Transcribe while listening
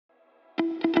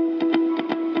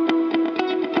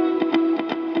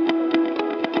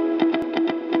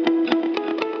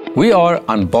We are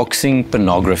unboxing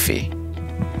pornography.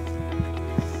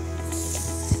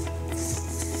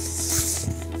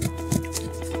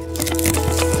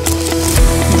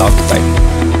 Duct tape.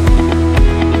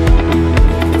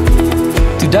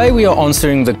 Today we are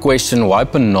answering the question why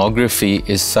pornography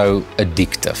is so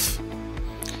addictive.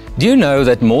 Do you know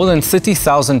that more than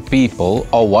 30,000 people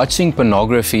are watching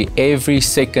pornography every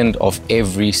second of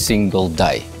every single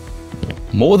day?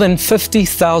 More than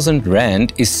 50,000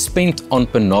 Rand is spent on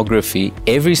pornography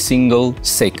every single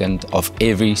second of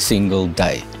every single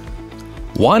day.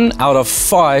 1 out of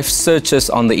 5 searches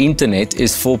on the internet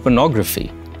is for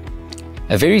pornography.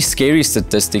 A very scary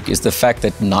statistic is the fact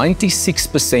that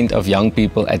 96% of young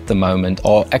people at the moment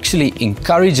are actually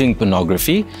encouraging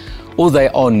pornography, or they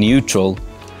are neutral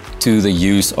to the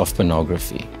use of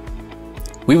pornography.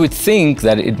 We would think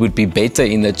that it would be better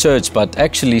in the church, but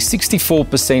actually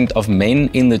 64% of men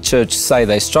in the church say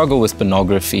they struggle with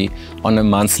pornography on a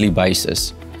monthly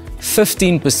basis.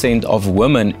 15% of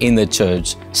women in the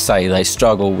church say they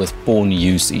struggle with porn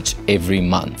usage every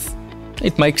month.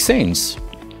 It makes sense.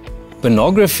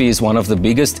 Pornography is one of the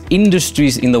biggest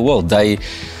industries in the world. They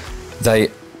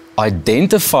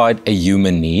identified a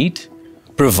human need,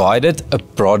 provided a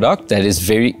product that is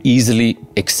very easily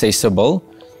accessible,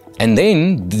 and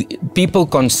then people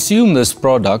consume this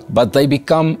product, but they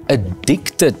become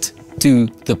addicted to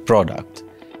the product.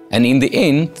 And in the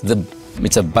end,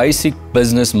 it's a basic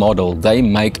business model. They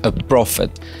make a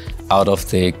profit out of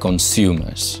their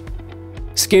consumers.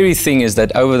 Scary thing is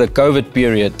that over the COVID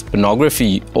period,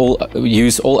 pornography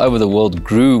use all over the world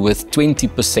grew with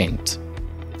 20%.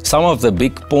 Some of the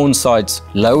big porn sites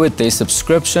lowered their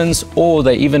subscriptions, or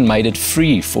they even made it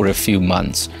free for a few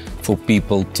months for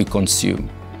people to consume.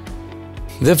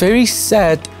 The very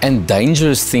sad and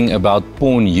dangerous thing about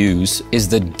porn use is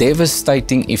the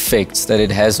devastating effects that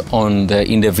it has on the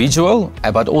individual,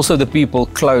 but also the people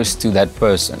close to that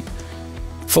person.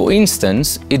 For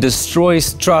instance, it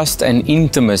destroys trust and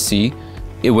intimacy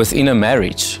within a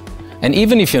marriage. And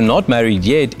even if you're not married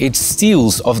yet, it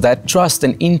steals of that trust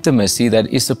and intimacy that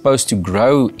is supposed to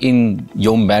grow in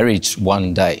your marriage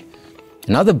one day.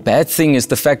 Another bad thing is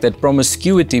the fact that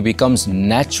promiscuity becomes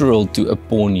natural to a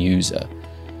porn user.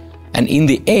 And in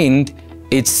the end,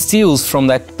 it steals from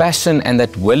that passion and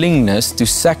that willingness to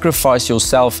sacrifice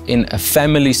yourself in a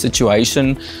family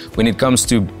situation. When it comes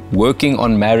to working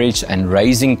on marriage and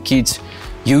raising kids,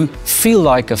 you feel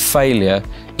like a failure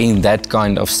in that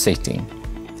kind of setting.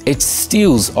 It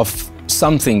steals of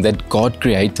something that God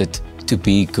created to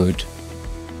be good.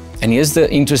 And here's the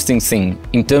interesting thing,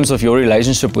 in terms of your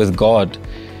relationship with God,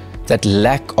 that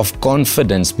lack of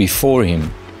confidence before Him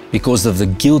because of the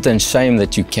guilt and shame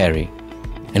that you carry.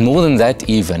 And more than that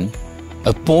even,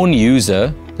 a porn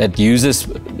user that uses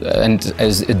and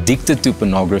is addicted to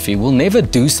pornography will never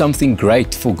do something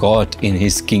great for God in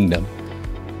His kingdom.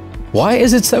 Why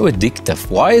is it so addictive?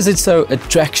 Why is it so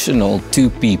attractional to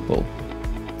people?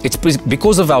 It's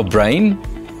because of our brain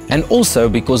and also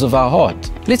because of our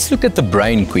heart. Let's look at the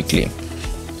brain quickly.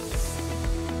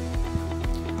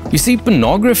 You see,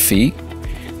 pornography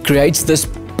creates this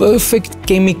perfect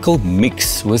chemical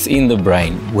mix within the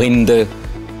brain when the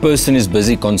person is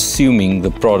busy consuming the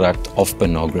product of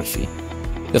pornography.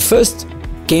 The first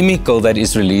chemical that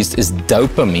is released is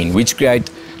dopamine, which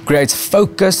creates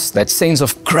focus, that sense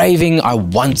of craving, I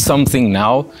want something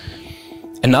now.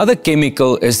 Another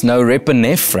chemical is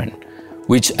norepinephrine,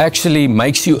 which actually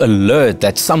makes you alert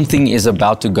that something is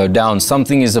about to go down,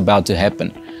 something is about to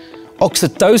happen.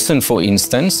 Oxytocin, for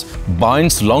instance,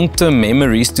 binds long-term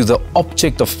memories to the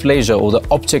object of pleasure or the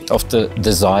object of the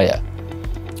desire.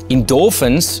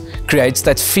 Endorphins creates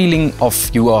that feeling of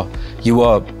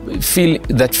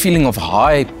that feeling of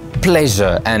high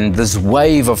pleasure and this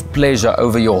wave of pleasure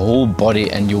over your whole body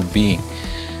and your being.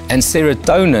 And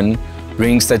serotonin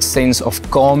brings that sense of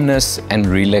calmness and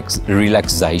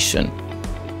relaxation.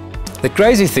 The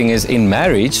crazy thing is, in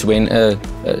marriage, when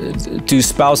two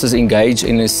spouses engage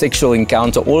in a sexual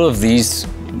encounter, all of these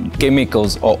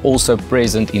chemicals are also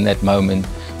present in that moment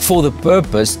for the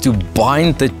purpose to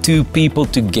bind the two people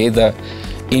together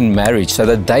in marriage so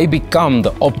that they become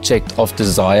the object of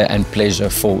desire and pleasure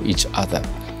for each other.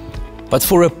 But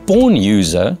for a porn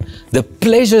user, the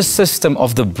pleasure system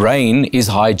of the brain is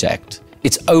hijacked.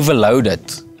 It's overloaded.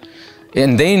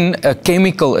 And then a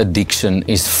chemical addiction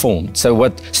is formed. So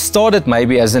what started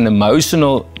maybe as an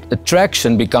emotional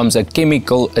attraction becomes a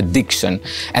chemical addiction.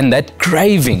 And that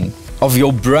craving of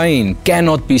your brain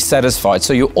cannot be satisfied.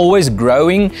 So you're always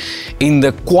growing in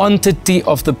the quantity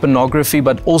of the pornography,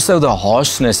 but also the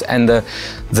harshness and the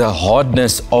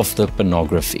hardness of the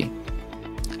pornography.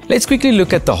 Let's quickly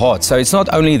look at the heart. So it's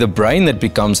not only the brain that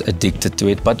becomes addicted to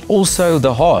it, but also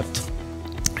the heart.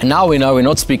 And now we know we're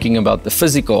not speaking about the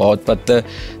physical heart, but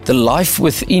the life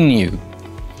within you.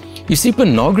 You see,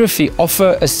 pornography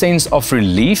offers a sense of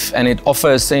relief, and it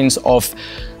offers a sense of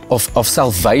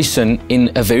salvation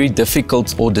in a very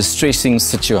difficult or distressing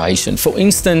situation. For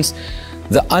instance,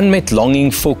 the unmet longing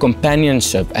for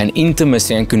companionship and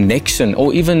intimacy and connection,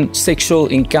 or even sexual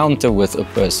encounter with a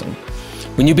person.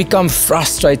 When you become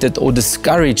frustrated or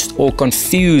discouraged or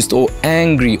confused or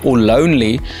angry or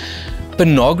lonely,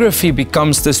 pornography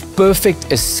becomes this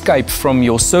perfect escape from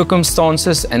your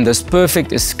circumstances and this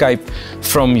perfect escape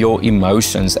from your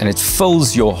emotions, and it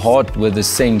fills your heart with a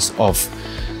sense of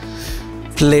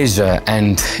pleasure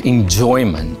and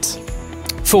enjoyment.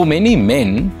 For many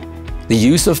men, the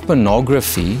use of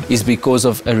pornography is because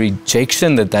of a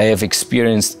rejection that they have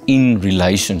experienced in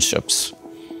relationships.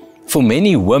 For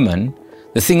many women,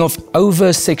 the thing of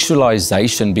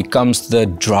over-sexualization becomes the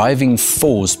driving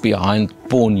force behind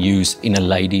porn use in a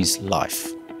lady's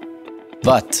life.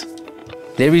 But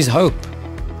there is hope.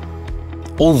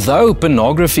 Although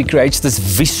pornography creates this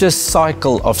vicious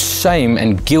cycle of shame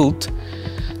and guilt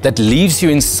that leaves you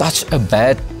in such a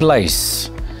bad place,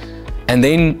 and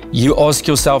then you ask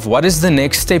yourself, what is the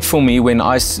next step for me when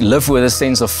I live with a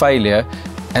sense of failure?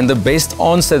 And the best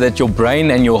answer that your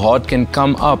brain and your heart can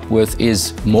come up with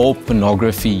is more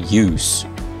pornography use.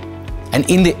 And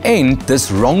in the end,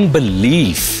 this wrong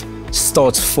belief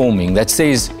starts forming that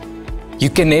says, you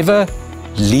can never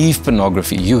leave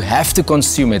pornography. You have to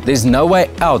consume it. There's no way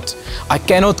out. I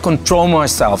cannot control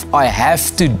myself. I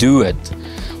have to do it.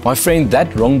 My friend,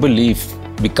 that wrong belief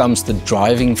becomes the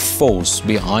driving force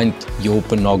behind your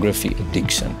pornography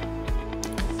addiction.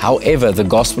 However, the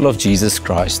gospel of Jesus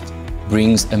Christ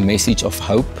brings a message of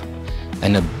hope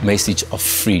and a message of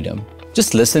freedom.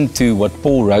 Just listen to what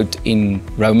Paul wrote in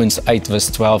Romans 8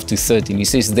 verse 12 to 13. He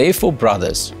says, therefore,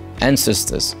 brothers and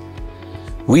sisters,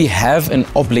 we have an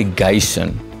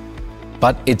obligation,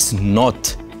 but it's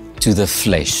not to the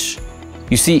flesh.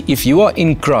 You see, if you are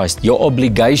in Christ, your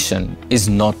obligation is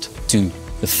not to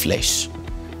the flesh,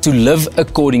 to live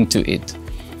according to it.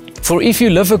 For if you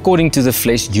live according to the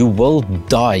flesh, you will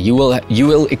die. You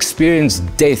will experience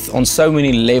death on so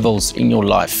many levels in your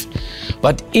life.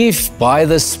 But if by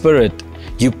the Spirit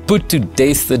you put to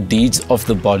death the deeds of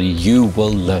the body, you will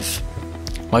live.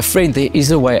 My friend, there is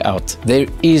a way out. There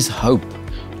is hope.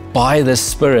 By the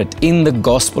Spirit, in the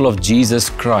gospel of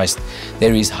Jesus Christ,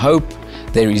 there is hope,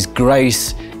 there is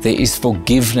grace, there is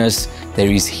forgiveness,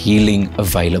 there is healing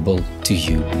available to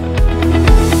you.